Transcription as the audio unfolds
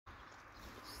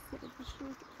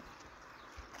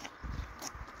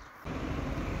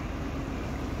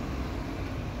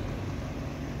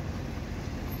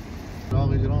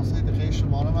راقی جران سید خیلی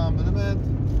شماره من بدمت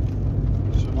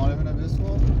شماره منو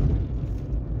بسو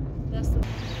دست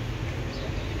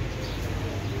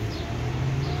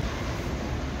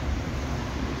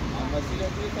وسیله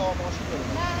توی تا ماشین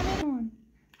برم نه همون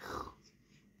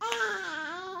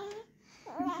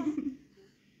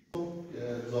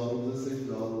زاروز سید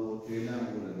زارو خیلی هم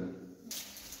بوده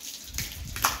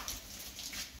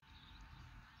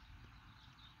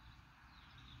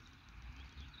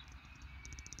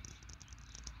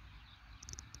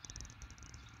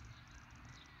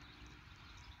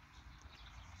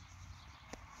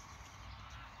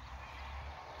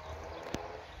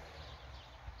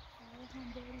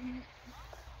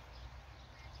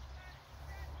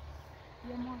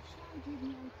یه ماشین جیب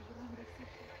میاد که برام رسید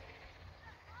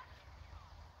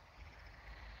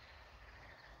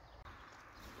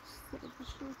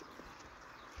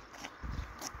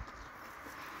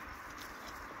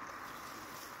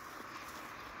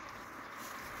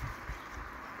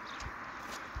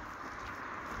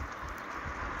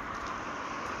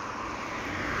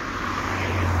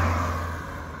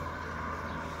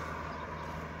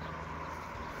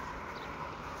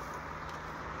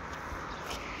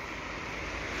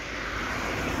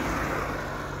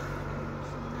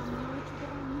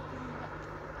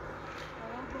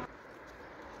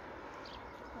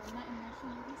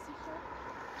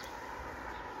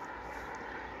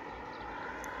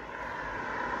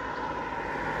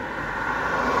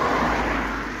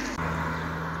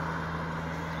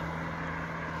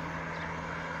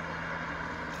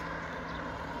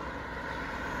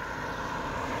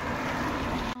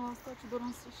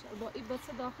برون سیشه با این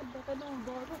بسه داخل بقیده اون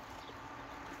بارو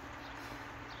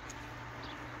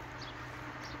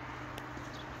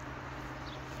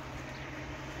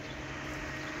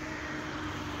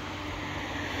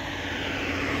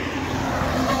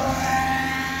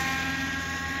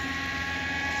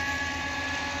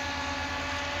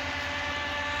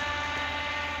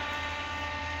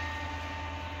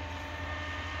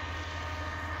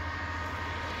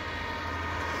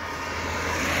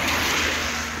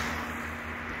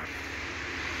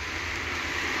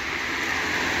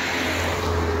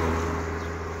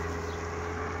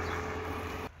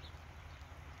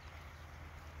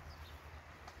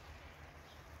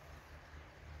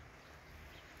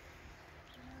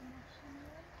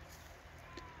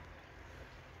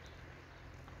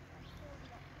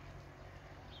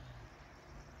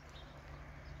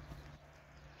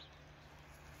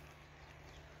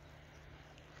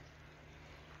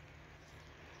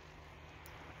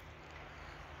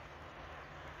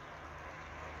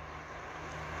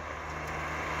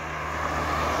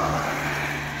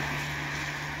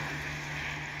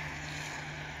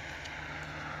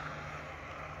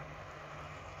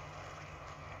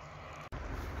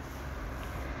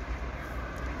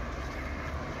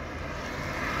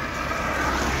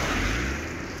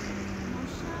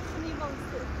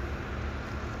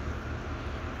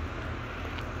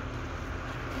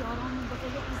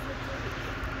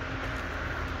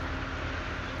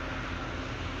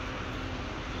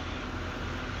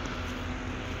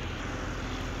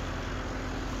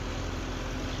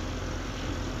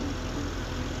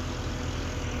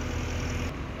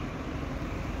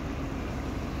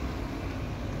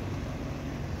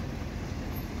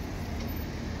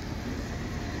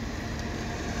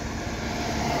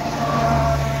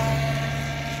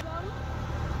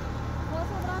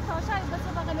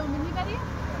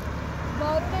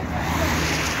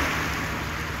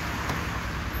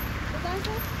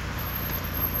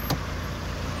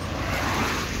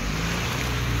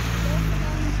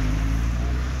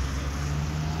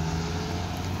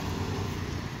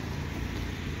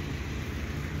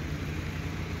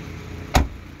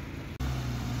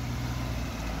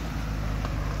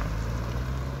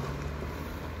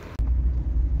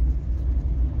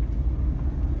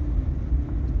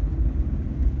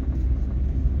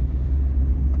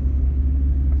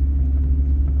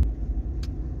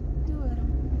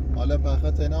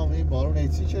بخاطر اینام این بارون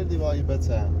ایچی کردی با این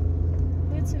بچه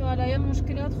هیچی والا یه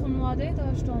مشکلات خانواده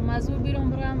داشتم مزور بیرون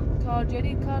برم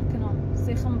کارجری کار کنم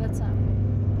سیخم بچم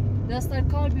دستر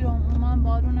کار بیرون من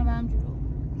بارونه و همجورو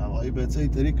هوایی بچه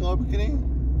ایتری کار بکنی؟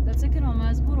 بچه کنم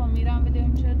مزبورم میرم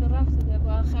بدیم چه در رفت ده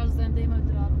با آخر زنده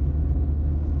مدرارم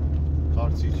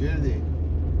کار چی کردی؟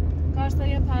 کار سر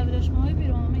یه پرورش ماهی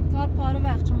بیرون این کار پاره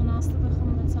وقت چه مناسب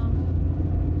بخونم بچم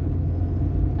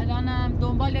الانم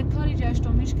دنبال یک کاری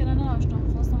جشتم هیچ کنه نداشتم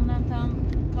خواستم اونم تام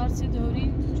کارسی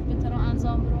دوری چه بهتر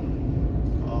انجام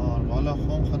برم والا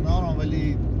خون خنارم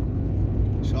ولی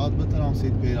شاید بتونم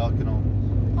سید پیدا کنم.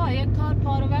 یک کار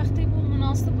پار وقتی بود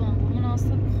مناسب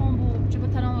خون بود که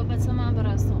بتونم به من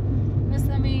برسم.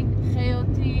 مثل این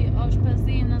خیاطی،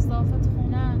 آشپزی، نظافت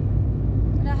خونه،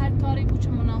 نه هر کاری بود که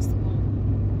مناسب بود.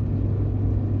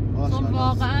 چون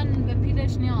واقعا به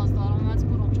پیلش نیاز دارم،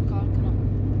 مجبورم چه کار کنم.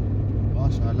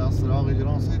 باشه الان سراغ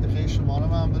اجران سید خیلی شماره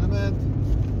من بدمت.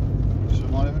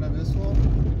 شماره منو بسو.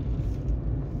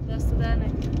 دست در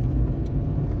نکنم.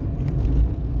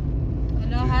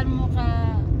 حالا هر موقع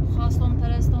خواستم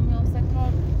ترستم یا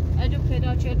سکار اگه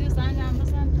پیدا کردی زنگم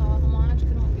بزن تا هماهنگ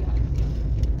کنم بیاد.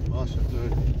 باشه تو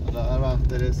حالا هر وقت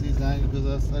ترسی زنگ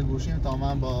بزن سر گوشیم تا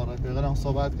من با رفیقم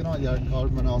صحبت کنم. اگر کار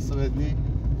مناسبت نی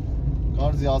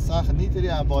کار زیاد سخت نیتری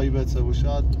عبایی بچه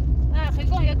باشد. نه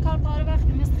خیلی یک کار پاره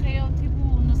وقتی مثل خیاطی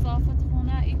بود، نظافت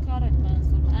خونه، این کارت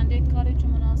منظور انده کاری که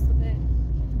مناسبه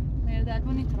مردل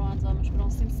بود نیتر رو انجامش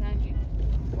براسیم سنجیم.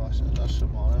 باشه تا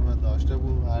شماره من داشته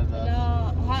بود هر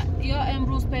وقت یا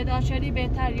امروز پیدا شدی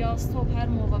بهتر یا صبح هر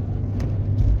موقع بود.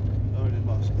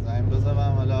 باشه زنگ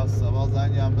بزنم حالا صبح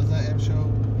زنگم بزن امشو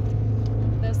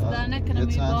دست در نکنم یه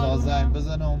چند تا زنگ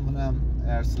بزنم منم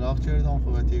ارسلاخ کردم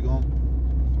خوبه تیگم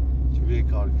چه بیه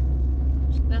کار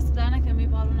کنم. دست در نکنم این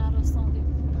بارون رساندیم.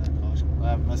 خواهش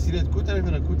کنم مسیرت کو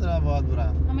طرف کو طرف باید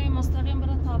برم؟ همه مستقیم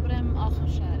برای تا برم آخر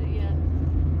شهریه.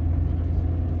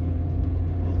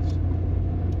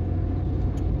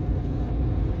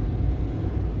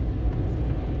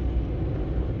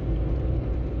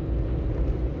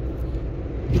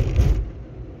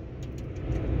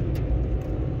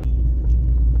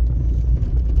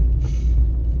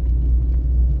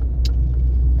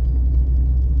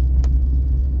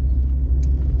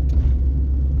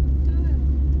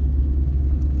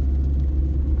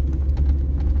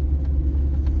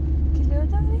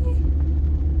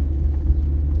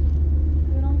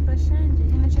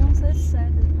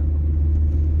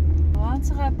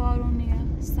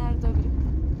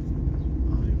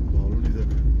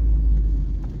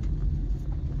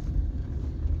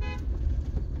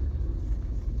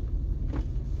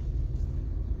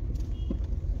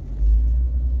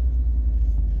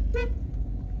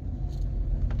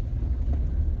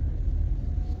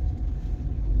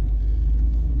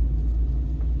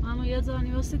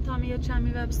 تا یه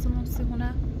چمی و بستمون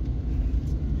سیخونه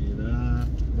میره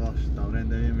باش دورین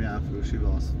دویم یه افروشی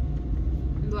باز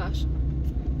باش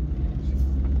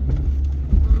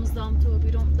مزدام تو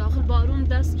بیرون داخل بارون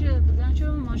دست چه بزن چه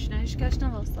ماشینه هیچ کش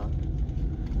نواستا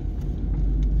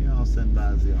یه حسن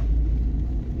بعضی هم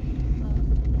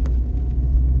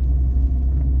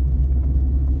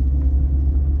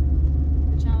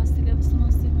چند وستیله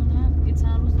بستمون سیخونه یه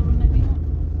چند روز رو نبینم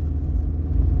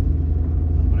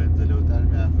دلوتر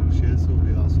می افروشی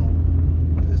سوری آسان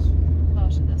دستو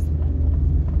باشه دست در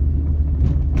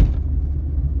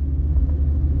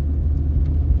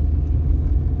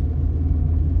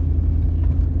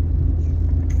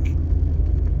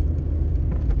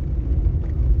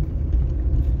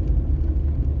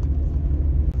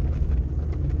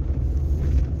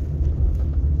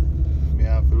می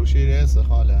افروشی رئیس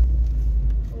خاله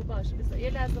او باشه بسا یه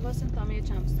لحظه باسیم تا می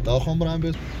چند بستم داخل برم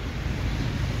بس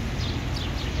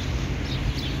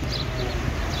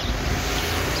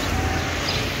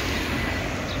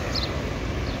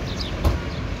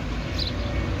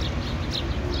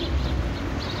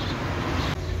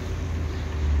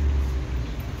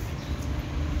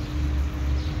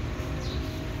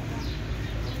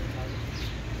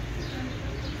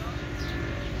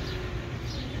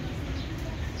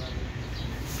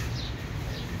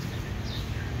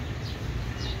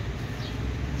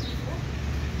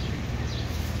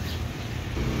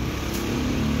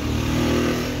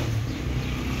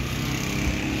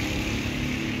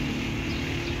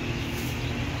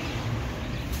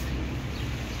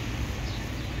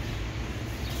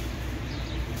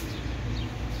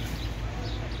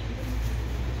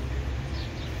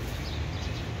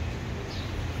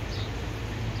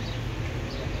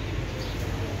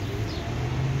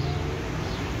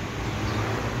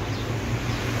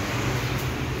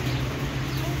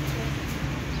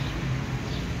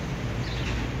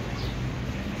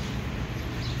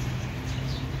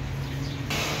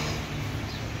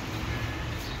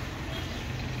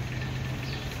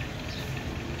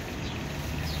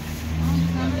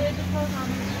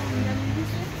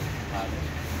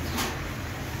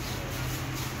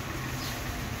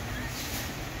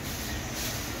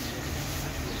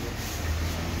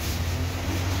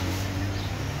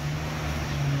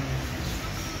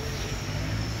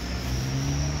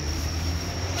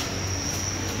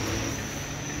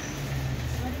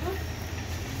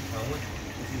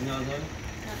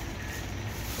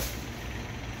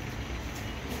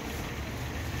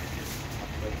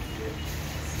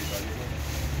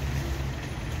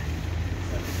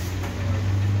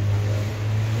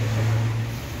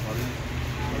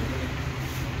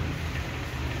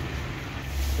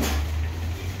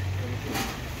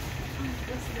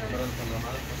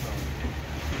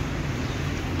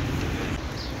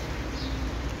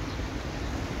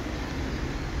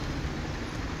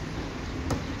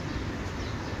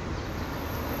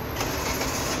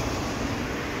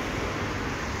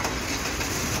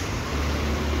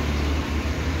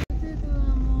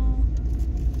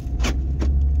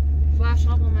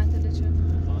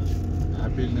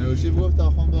بیل نوشی بود تا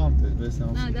خون بامتد بسیم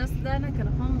نه دست در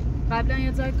نکنه خون قبلا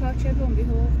یه جای کار چه بون بی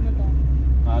حقوق ندام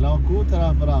الان کو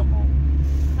طرف برم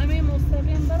همین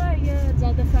مستقیم برای یه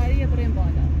زاده فری بریم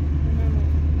بالا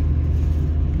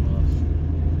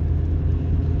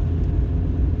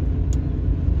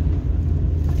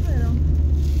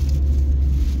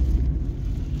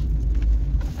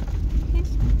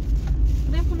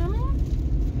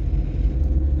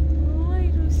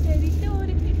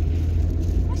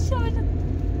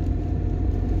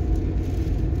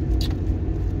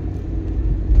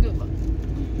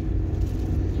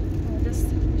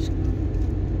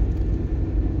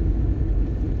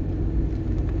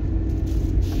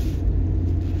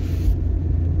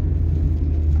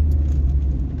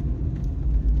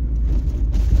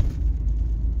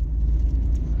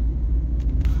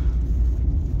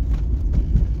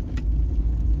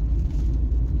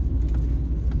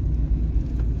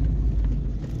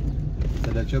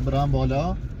چه برم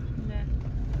بالا؟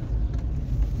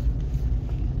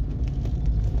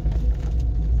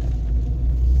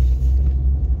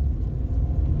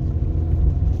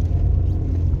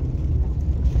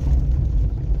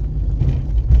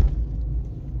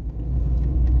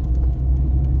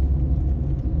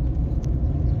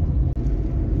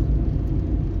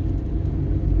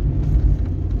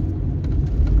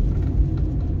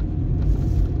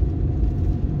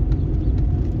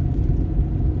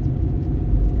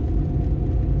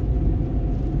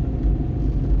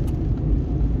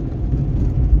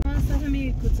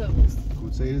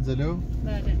 کوچه جلو؟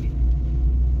 بله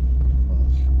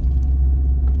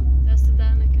دست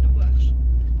در نکنه بخش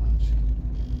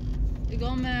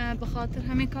اگام به خاطر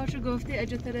همین کارشو گفتی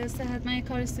اجا ترسه حتما یه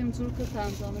کاری سیم زور که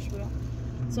انجامش برم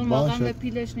چون واقعا به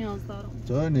پیلش نیاز دارم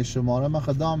تو نیست شماره من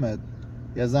خدامت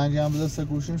یه زنگی هم بدست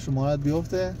گوشیم شمارت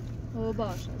بیفته او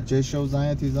باشه چه شو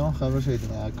زنگ تیزان خبر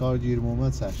شیدونه کار گیر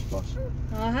مومد سش باش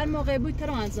هر موقع بوی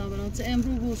ترم انجام برم چه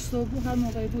امرو بود صبح هر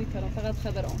موقع بوی ترم فقط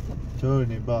خبر آن کن تو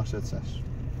نی باشه سش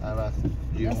هر وقت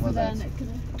گیر مومد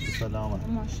سلامت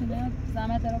ماشینه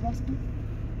زحمت در باز کن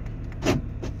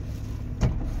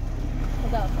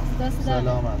خدا دست در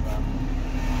سلامت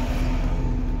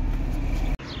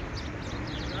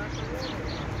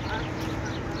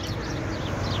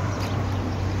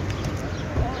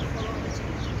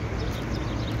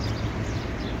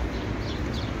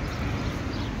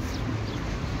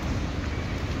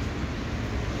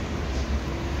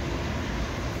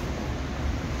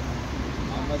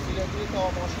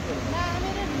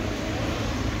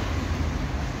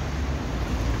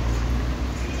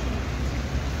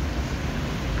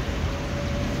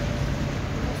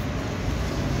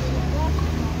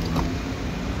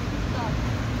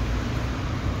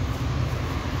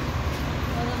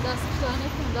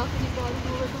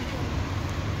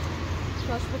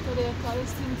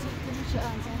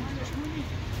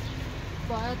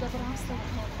باید برم سر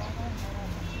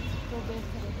تو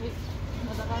بهتره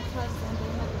مدقل فرز زنده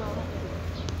مدقل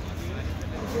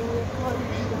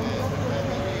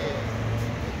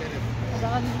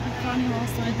مدقل کانی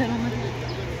واسه درامت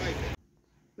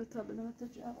به تا بلمت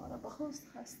جوارا بخواست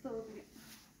خسته و بگیم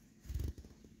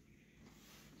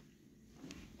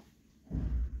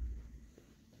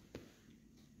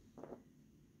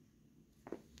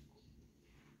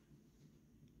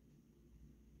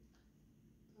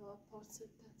پارت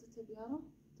تحت بیارم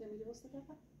تمیده بسته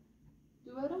بفر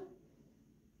دوباره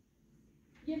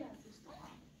یه لحظه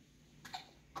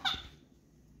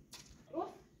اوف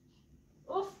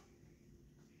اوف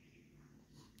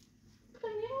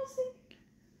کنیه باسی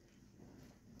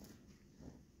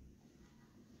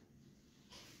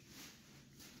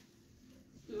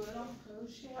دوباره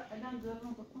خوشی و الان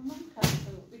دارم بکنم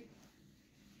خسته و بگیم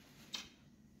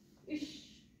ایش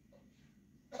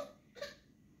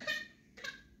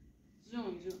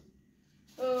جون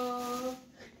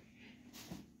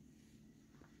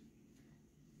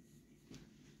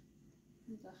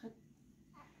داخل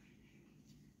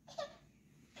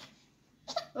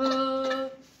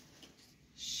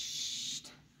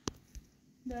شت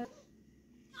ده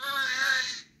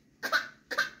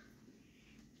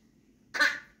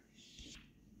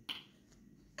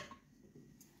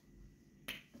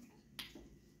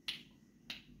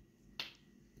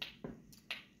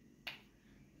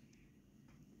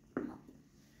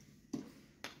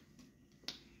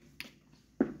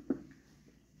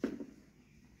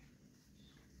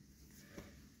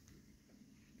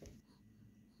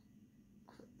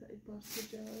باشه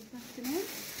جواب نکنم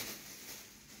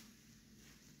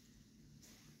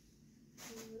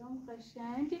برام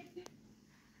قشنگ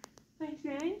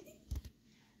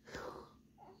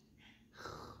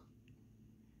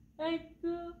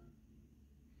ایگو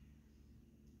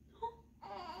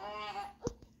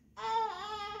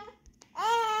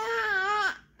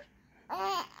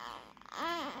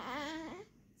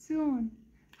جون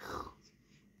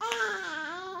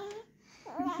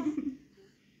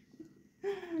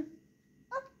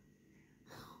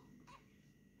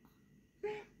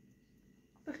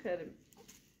بخرم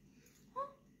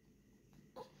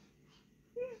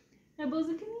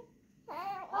بازی کنی؟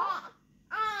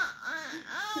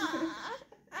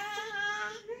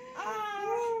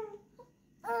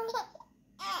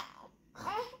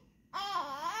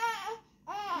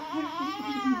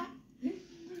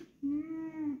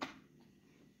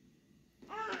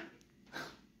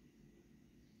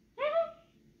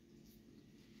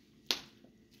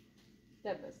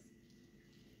 بس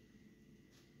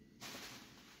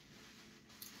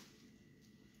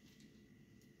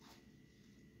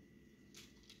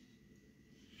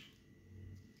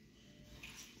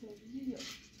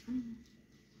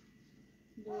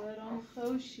دوران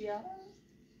خوشیه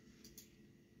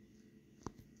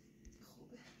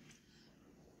خوبه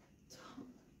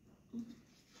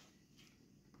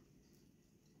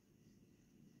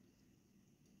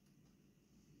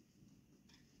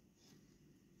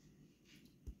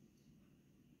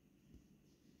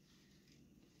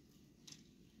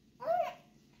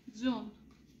جون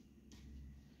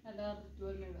الان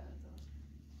دور میبردار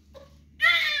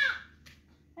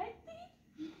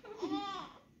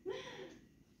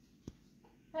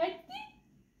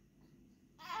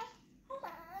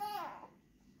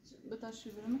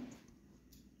بتاشي برمي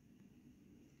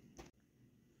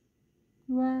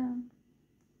واو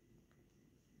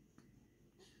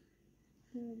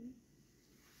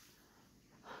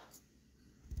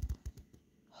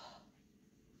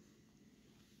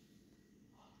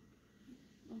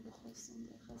من بخواستم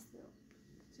خسته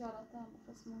تیارت هم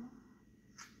بخواستم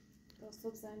تا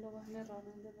صبح زنگ رو بهنه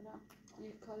راننده برم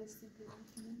یک کاری استیم پیدا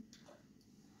کنیم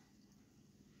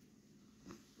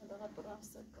مداقت برم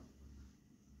سکم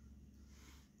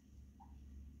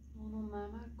اونو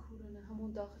معمر کورنه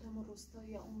همون داخل همون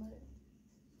روستایی عمره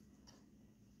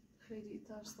خیلی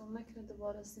ترسم نکنه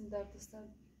دوباره سیم دردسر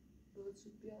به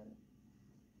وجود بیاره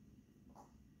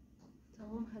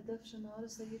تمام هدفش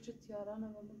نهارسه یه چه تیارانه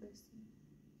و ما بستیم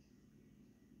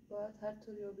باید هر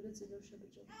طوری رو بره زیلوشه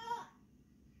بجا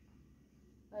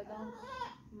الان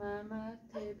معمر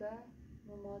تیبه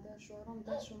و مادر شوهرم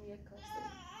دستشون یک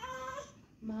کاسه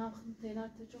من هم خیلی تینار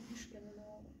تجا مشکل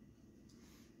نهارم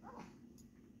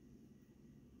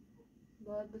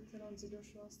باید بتران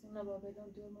زیلوش راستم نبا بیدان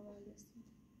دور ممن بستیم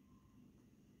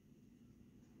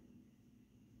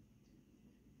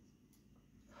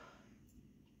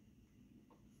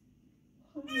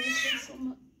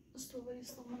خیلی استوبری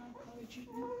استوبرم کاری جیب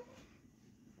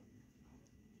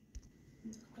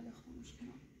خیلی خاموش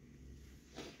کنم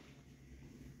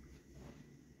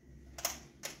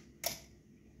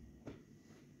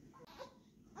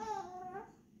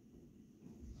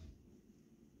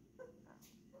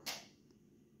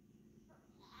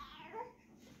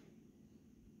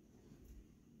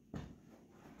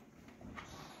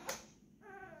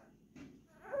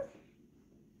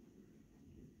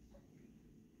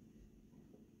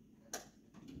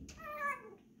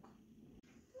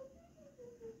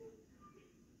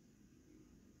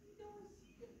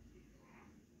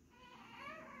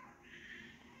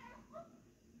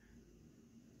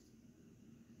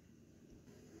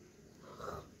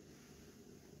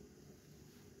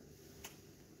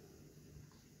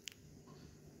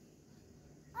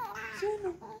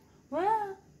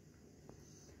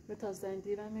به تا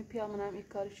زندیرم می پیامونم این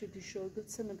کارشو دیشو دو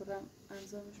سنه برم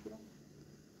انجامش برم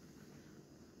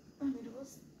امیر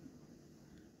باز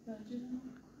برجنم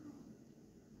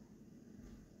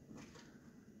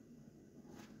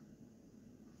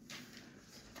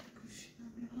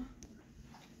گوشیم میرم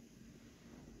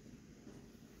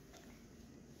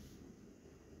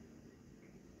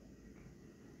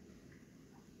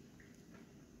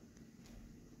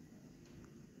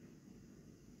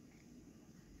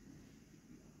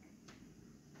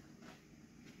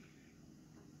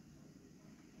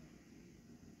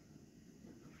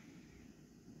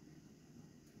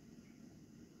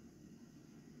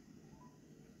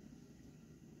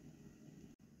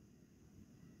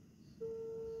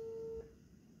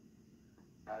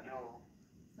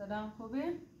سلام خوبی؟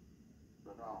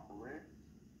 سلام خوبی؟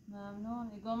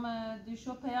 ممنون ایگم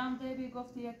دیشو پیام دیبی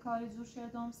گفتی یک کاری زور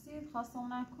شدم سید خواستم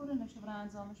اونم کوره نشه برای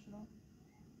انجامش برم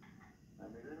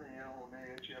نمیدونی یه خونه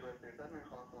یه چیه رفیقه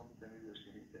میخواستم تمیزش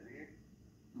کنی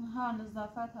ها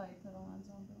نظافت هایی ترام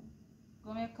انجام بدم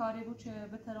گم یک کاری بود که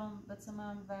بترام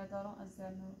بتمام و دارم از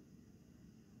ذهنم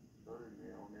داری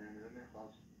یه خونه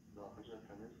نمیخواست داخلش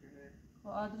تمیز کنی و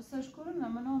آدرسش کنم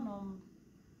نمونم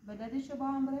بلدی چه با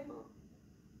هم بریم؟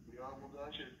 یا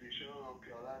مدرش پیشه و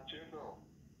پیاله چه دو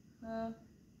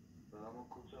برام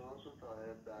کوچه هاشو تا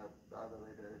در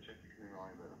دقیقه چکی کنی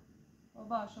آی برم و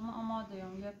باشه ما آماده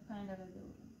هم یک 5 دقیقه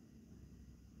دورم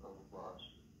باش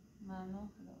ممنون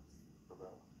خلاص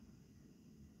خدا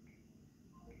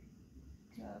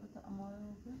جواب آماده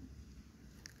بوده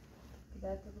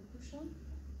که تو بپوشم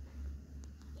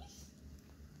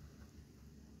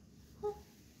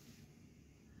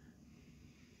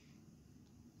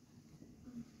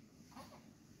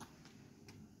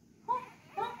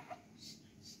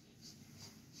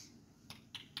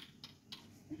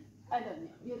الان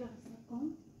یه لحظه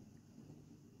کن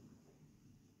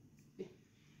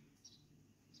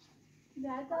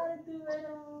نداره تو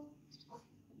برو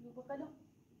یو بقلا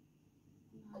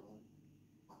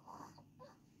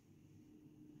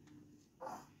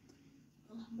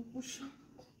بپوشم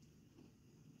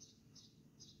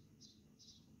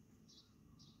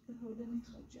به حوله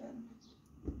میخواد جرم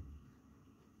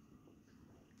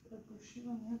بپوشی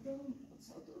و ندارم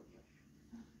صادر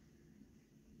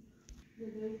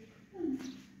بده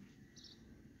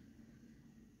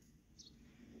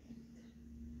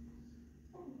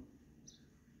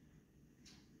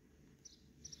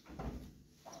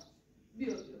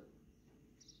بیا بیا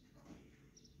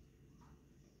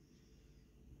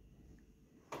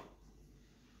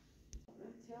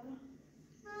کارم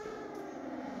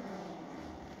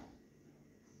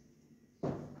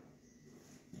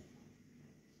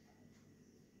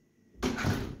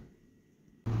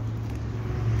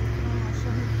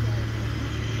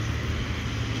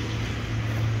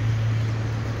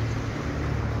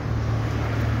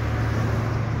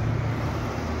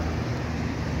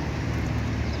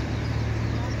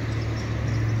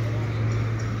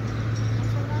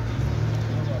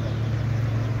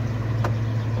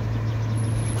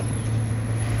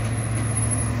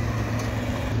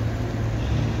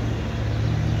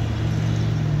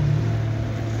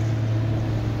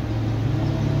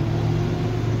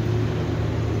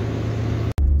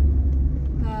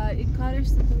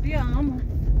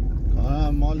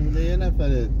مال بوده یه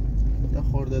نفره یه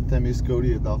خورده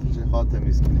تمیزکاریه داخلش خواه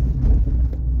تمیز کنی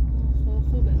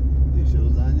خوبه دیشه و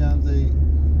زنگ هم زی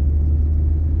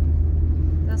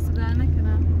دست در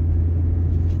نکنم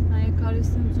من یه کاری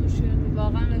سمزور شدی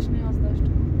واقعا لش نیاز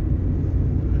داشتم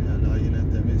حالا اینه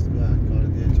تمیز کنم کار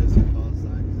دیگه چیزی خواست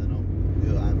زنگ زنم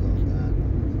یا انجام دهن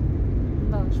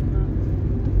باش من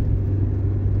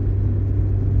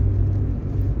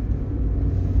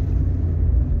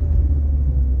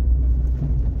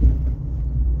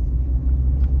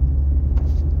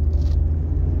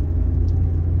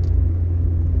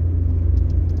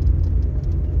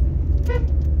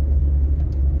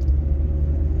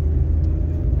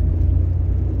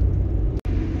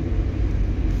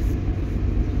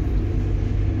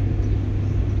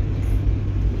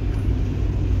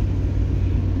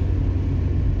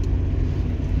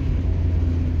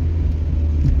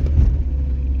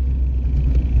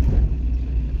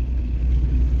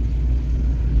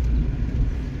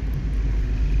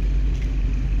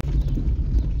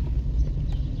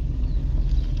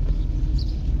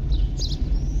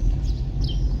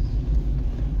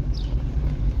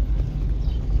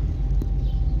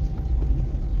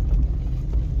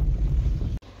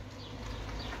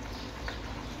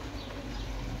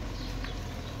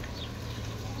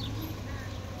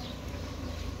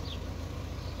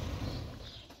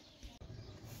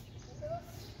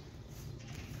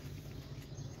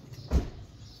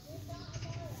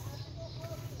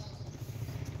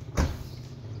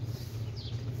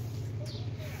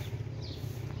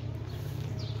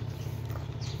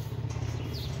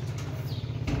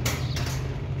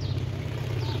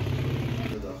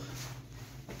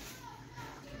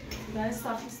Wij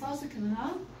starten straks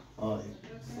kanaal. آره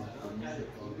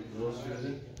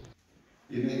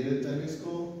اینه ایده تمیز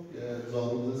کن یه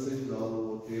زارو دسته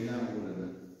زارو تیل هم مونده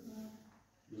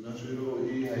دوزن شروع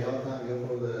این حیات هم یه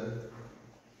خورده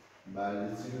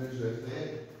بردیسی منش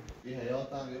رفته این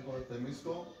حیات هم یه خورده تمیز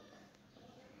کن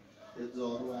یه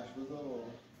زارو اش بذار و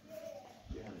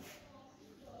یه همین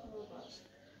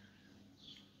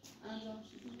انجام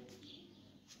شد.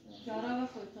 جارا و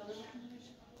خود تا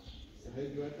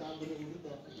سفید دوارت هم بره اونو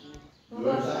داخل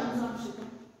باش انجام شد.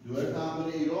 دوارت هم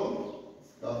بره ایرو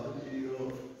داخل ایرو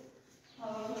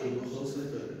چون بخصوص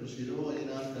نشیره و این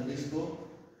هم تمیز کن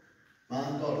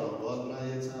من کار دارم باید برای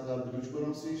یه چند رب دروش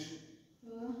برانسیش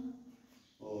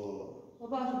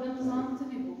باشه به نظام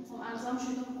تنی بود خب ارزام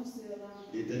شده مستیارم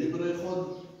ایتنی برای خود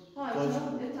های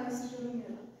چرا یه تایسی شده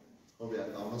میرم خب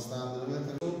یا اما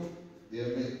استاندرد دیگه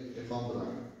اقام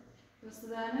دارم دست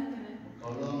در نکنه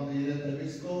حالا میره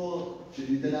تمیز کو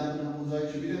شدید دلم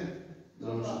موزای چی بیره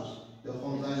درمش یا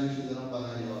خون زنگش دارم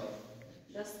بغل یا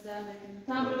دست در نکنه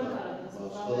تمرین کردم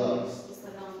خدا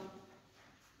استلام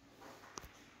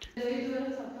دیگه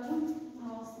دوره سفرم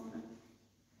حواسم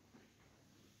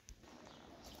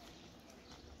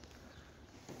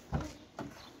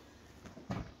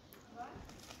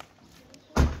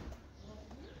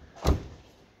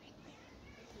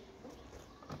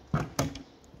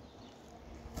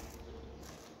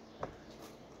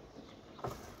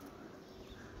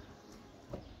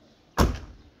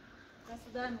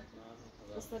دائما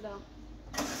السلام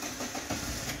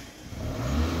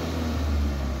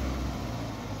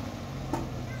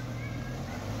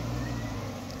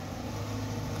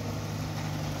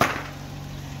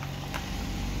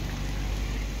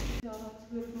يا رب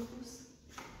بالنفوس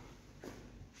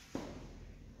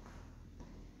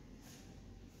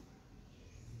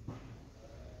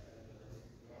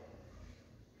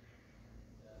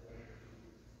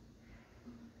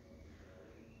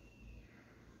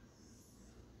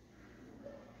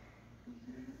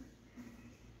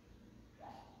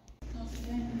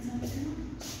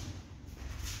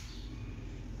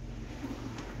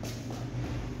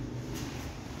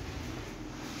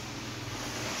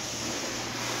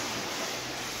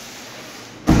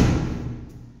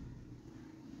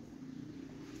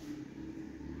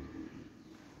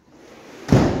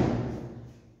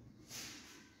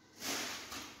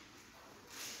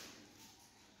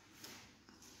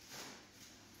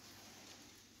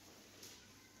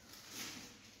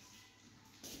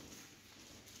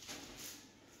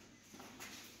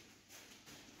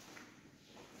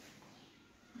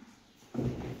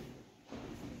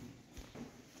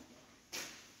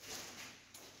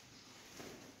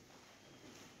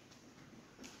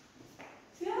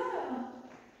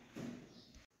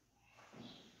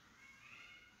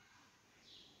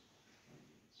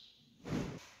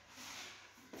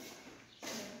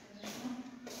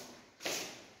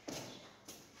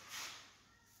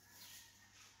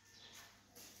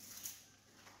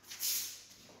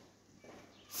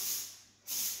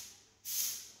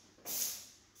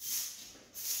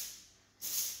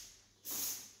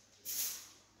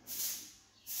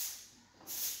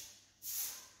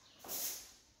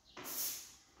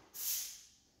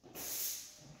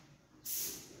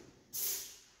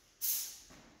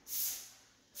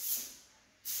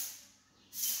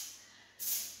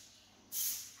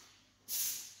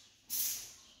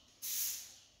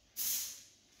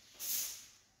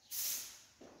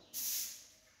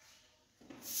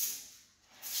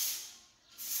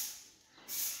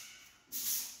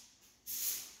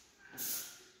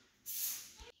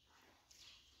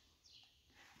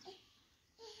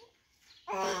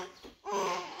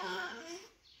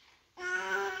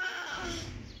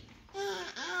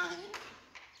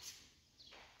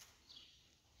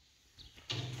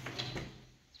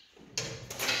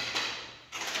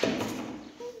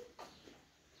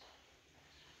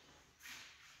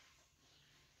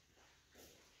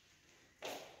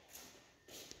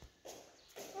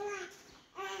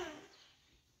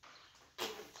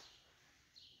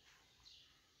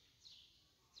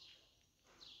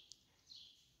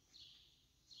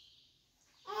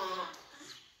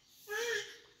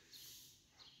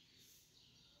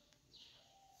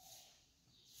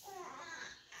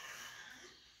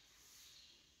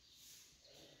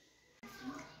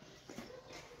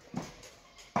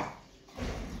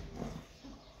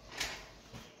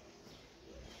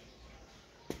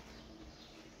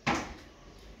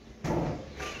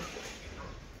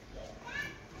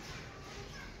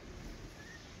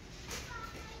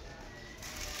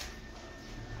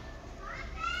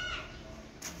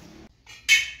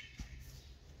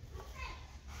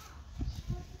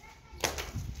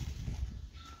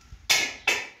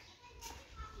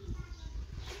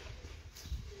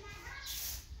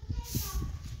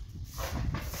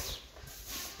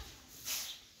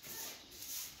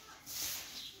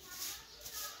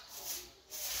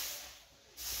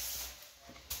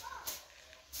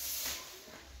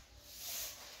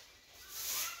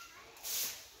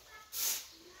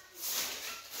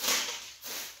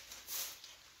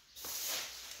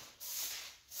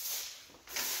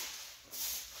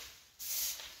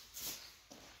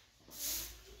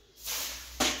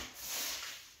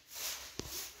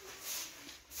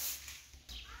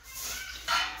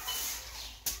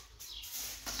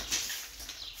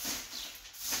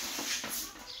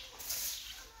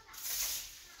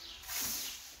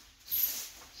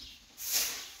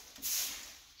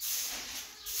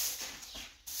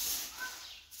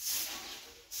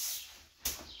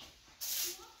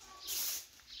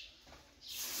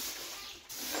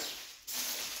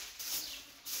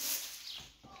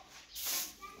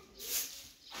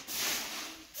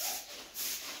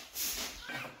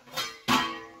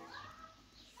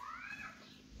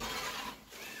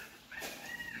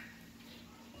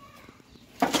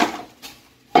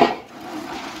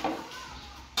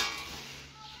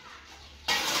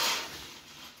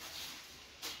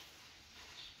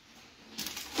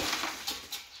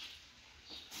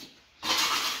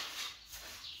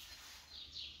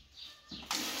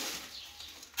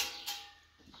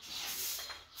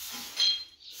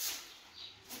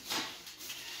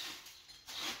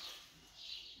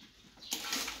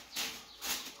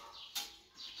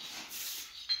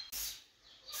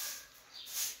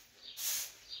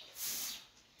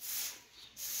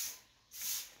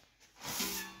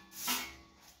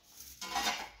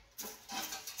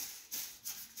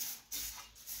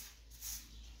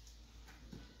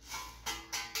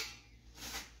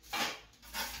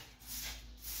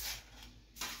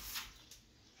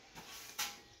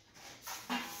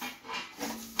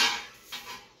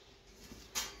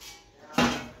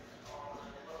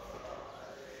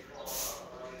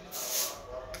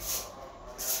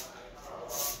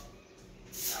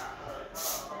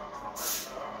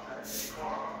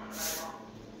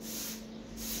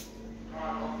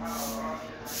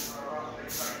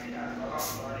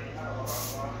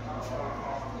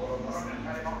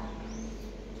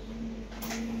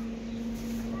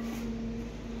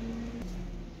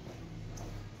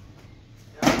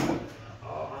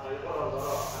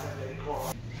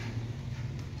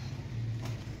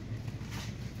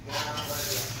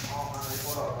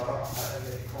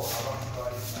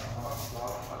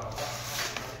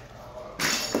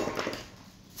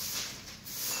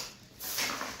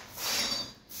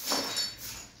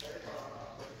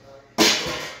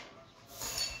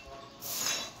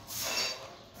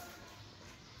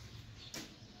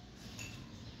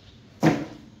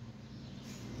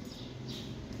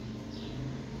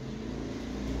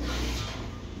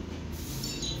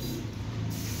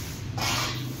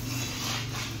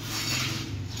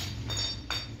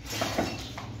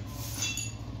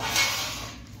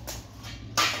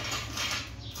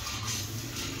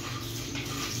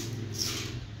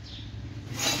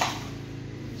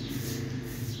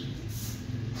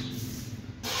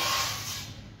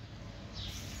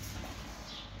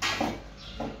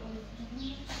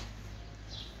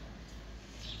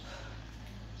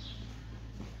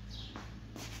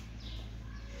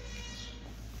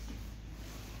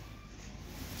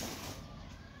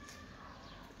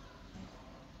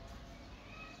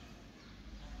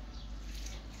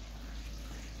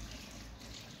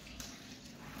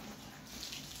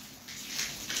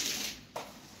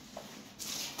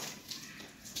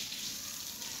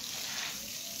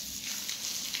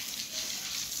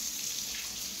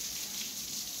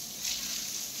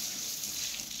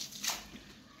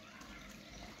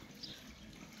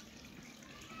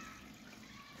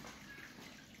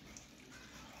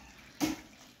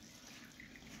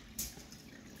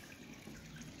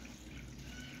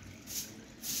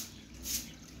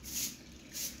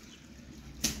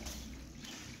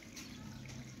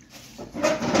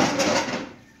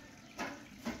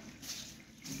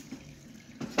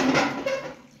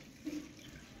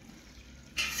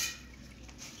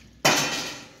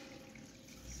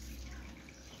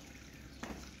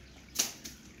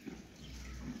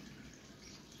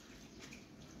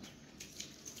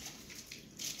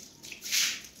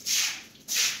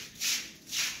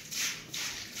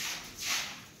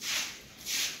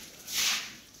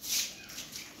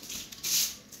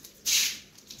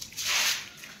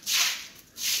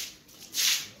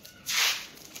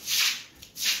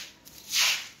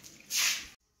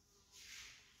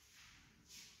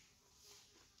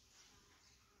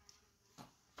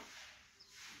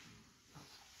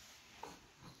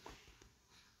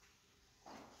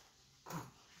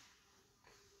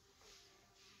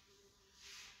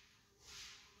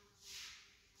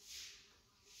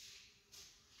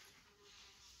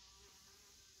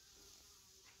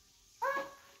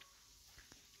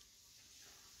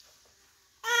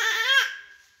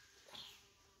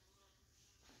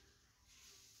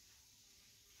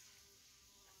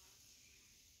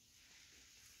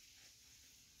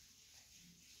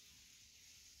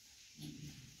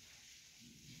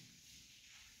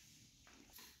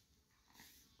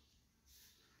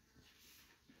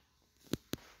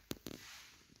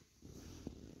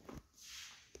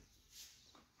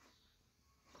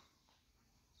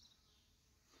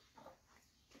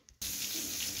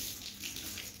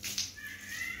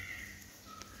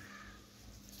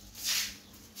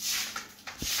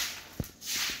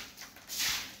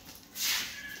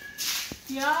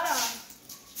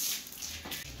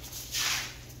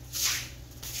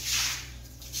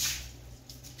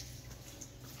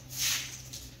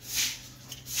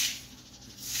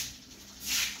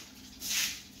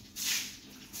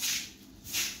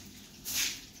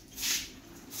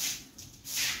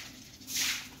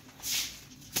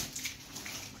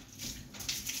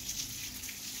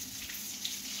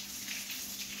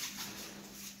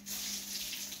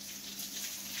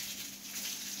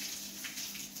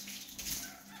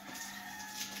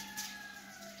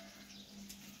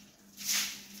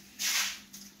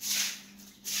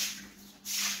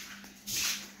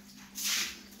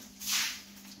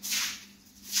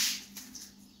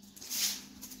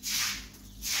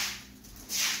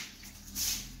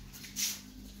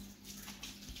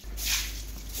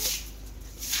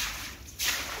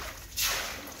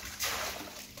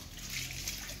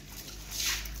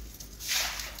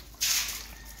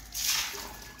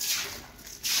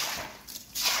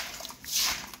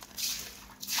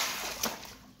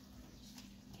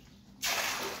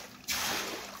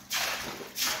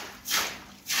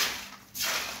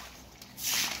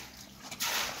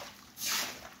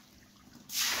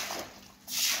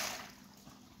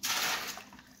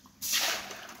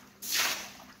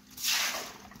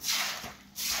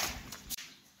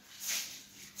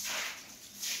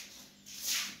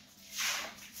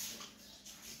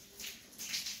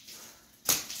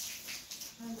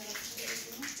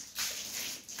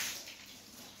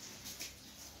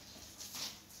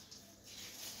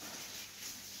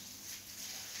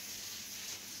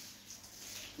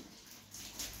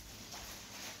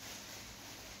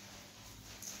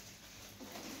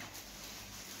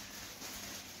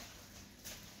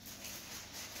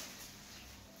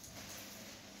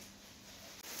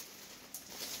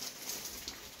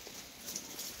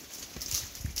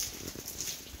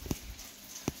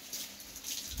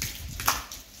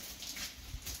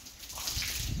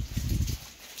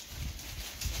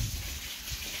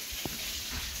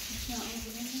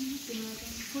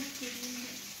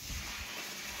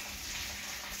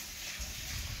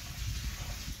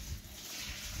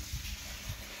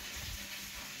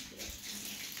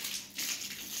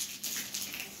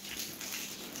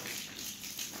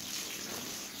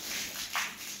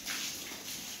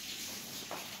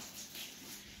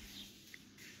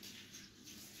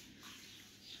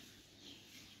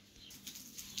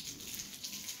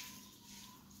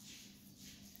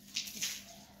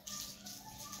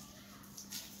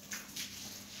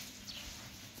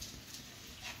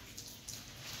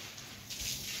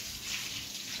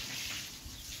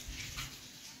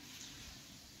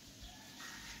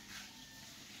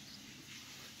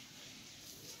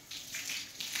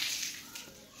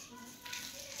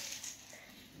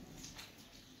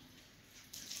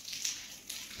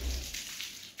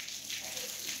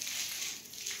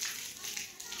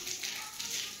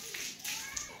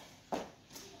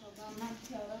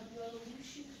Tiara بیارو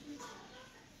میشی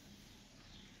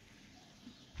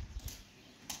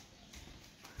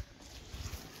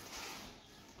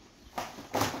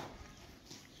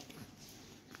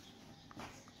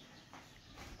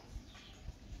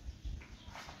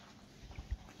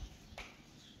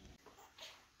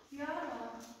Tiara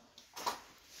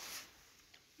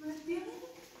Maryam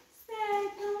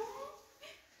سلام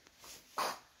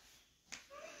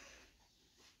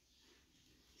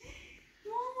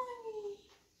مامانی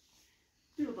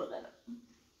برو بقرم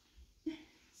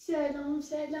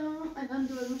سلام الان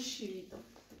دورم شیریدم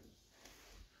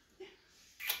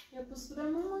یا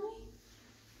بسورم مامانی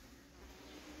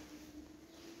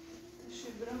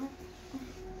تشریف برم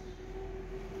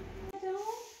سلام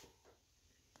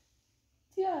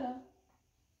تیارا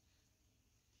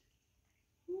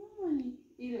مامانی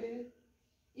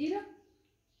ایرا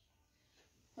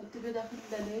حتی به داخل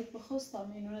دلیت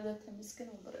بخواستم اینو رو تمیز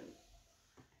کنم برم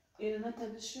اینو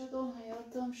تمیز شد و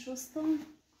حیاتم شستم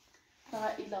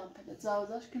فقط ایلام پلت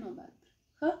زوزاش کنم بعد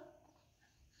خب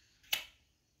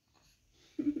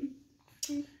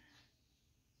تی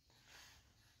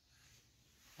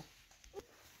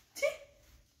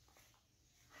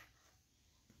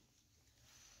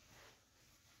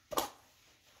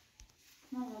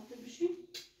ماما بشین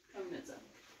کم نزن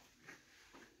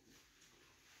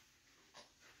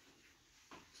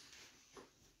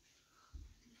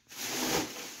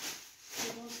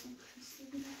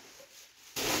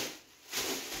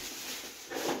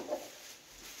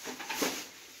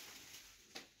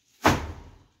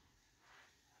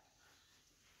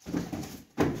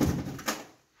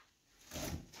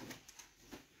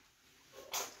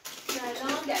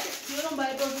سلام گله بیارم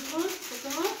باید بازی کن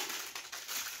بکنم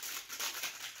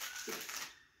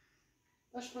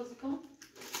باش بازی کن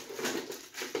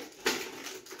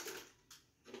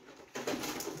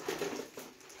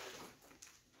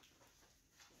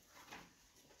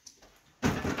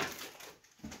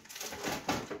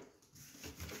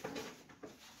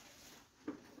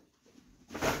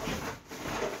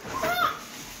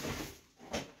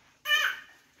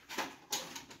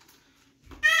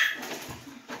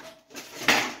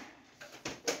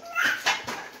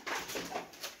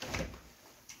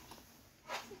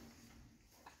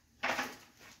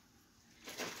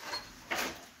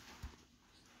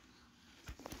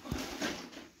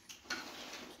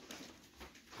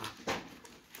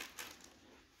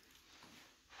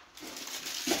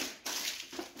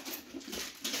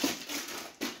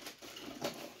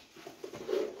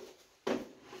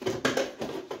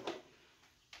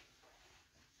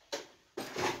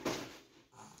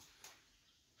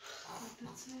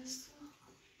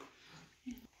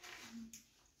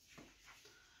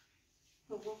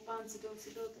Baba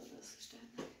banzidozilo dodasişte.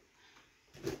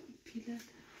 Pilet.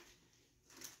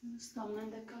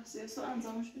 Stammen dekasiye så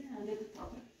anzamış bir hale de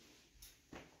tabi.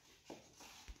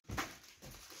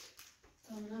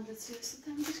 Stammen de siyasi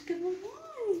temizlik gibi.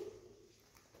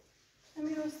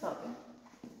 Emir tabi.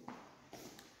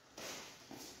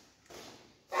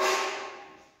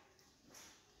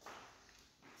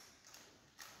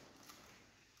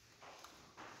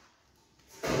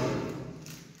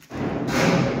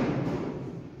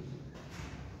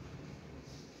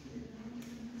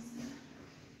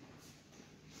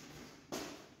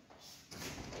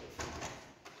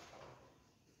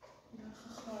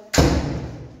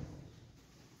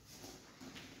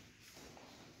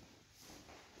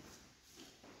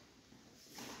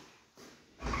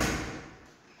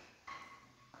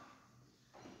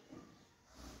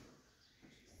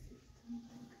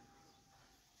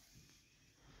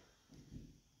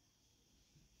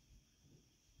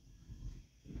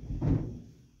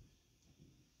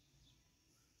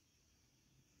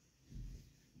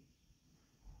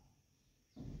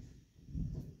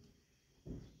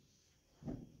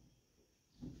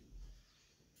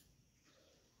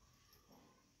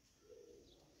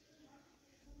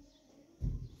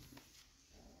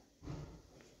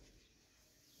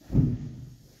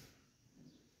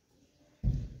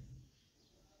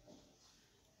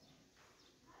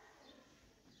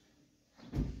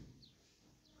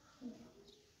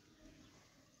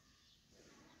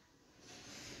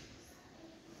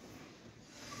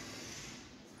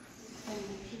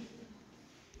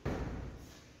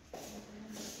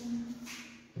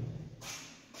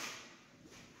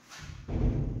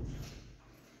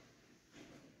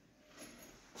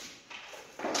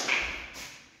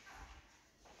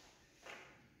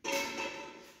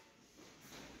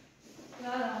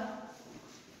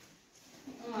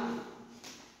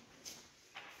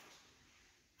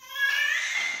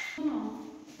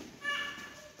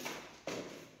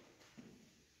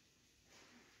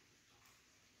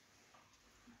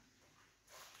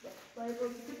 باید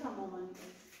بازی که تماما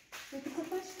نیست یکی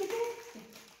کفش که بختی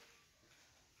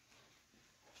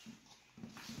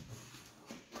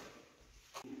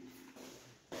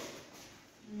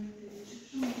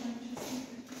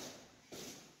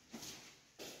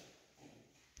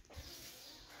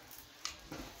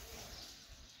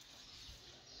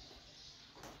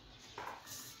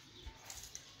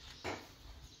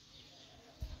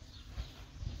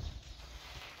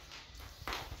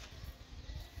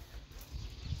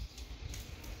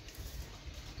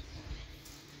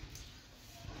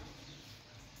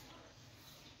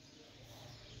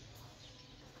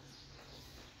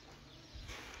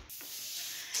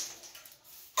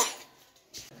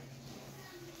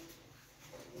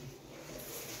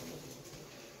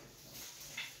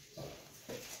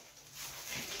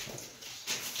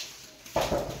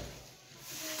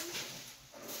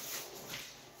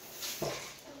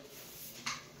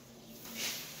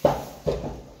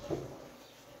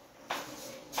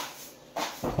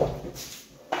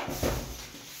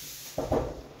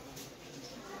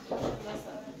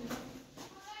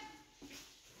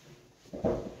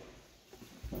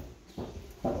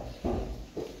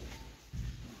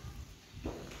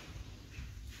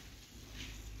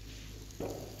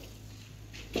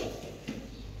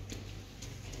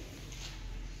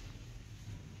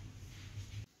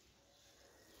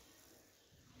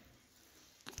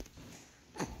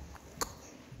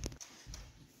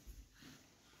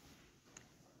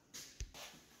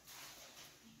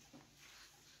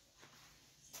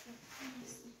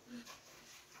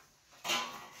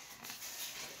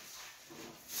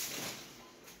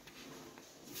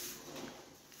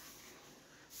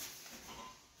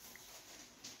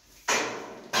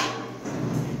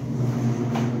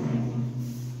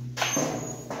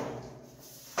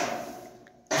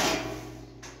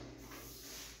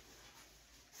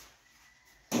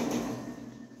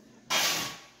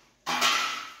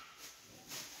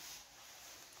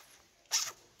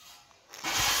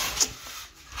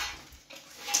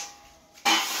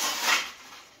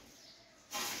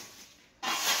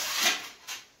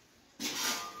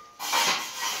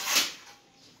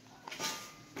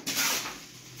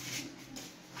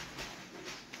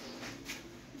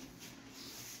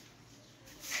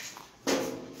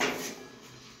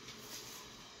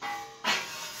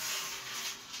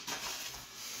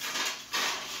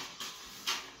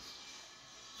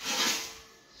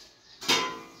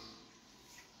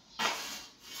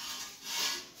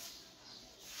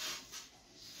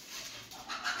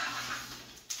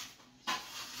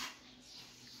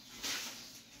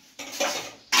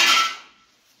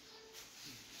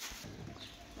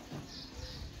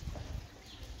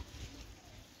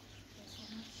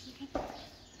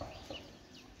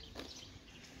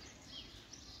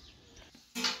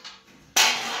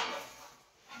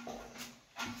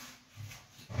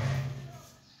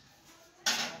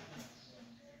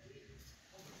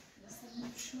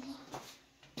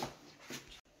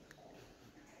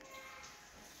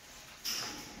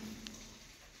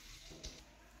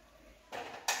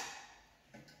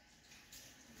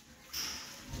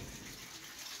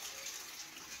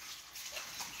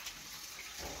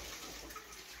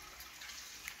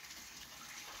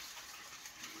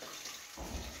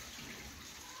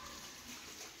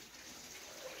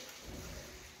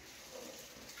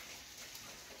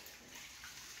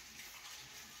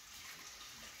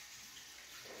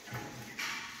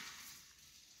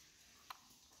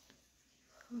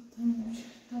تموم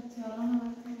شد تا تهران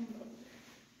رفتم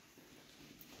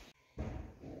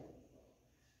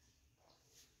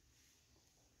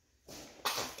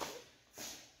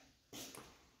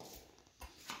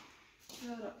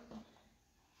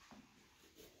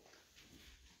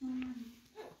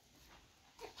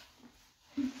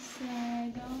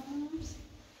سلام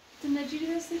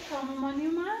تنجيلي هسه كامل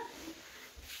اومد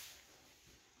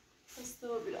خسته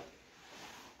و بیرم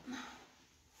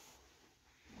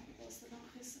دستم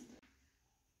خیسم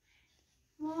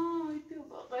وای بیا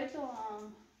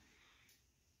باقیدم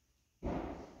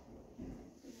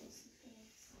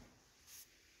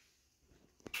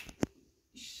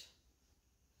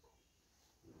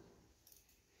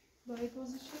باید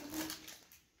بازی شده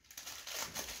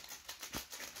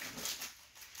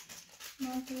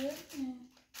ماته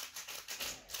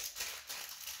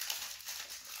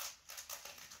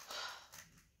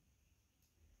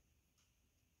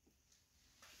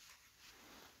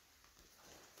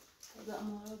هذا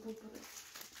أمر ببرد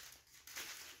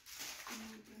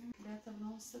لا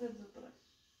تمام سر ببرد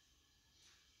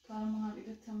كان ما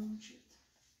إذا تمام شيء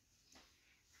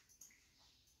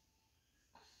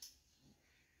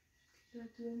لا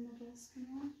تقول راس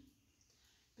كمان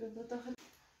بدأ داخل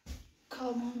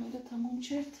كمان إذا تمام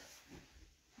شيء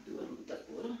دور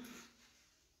برم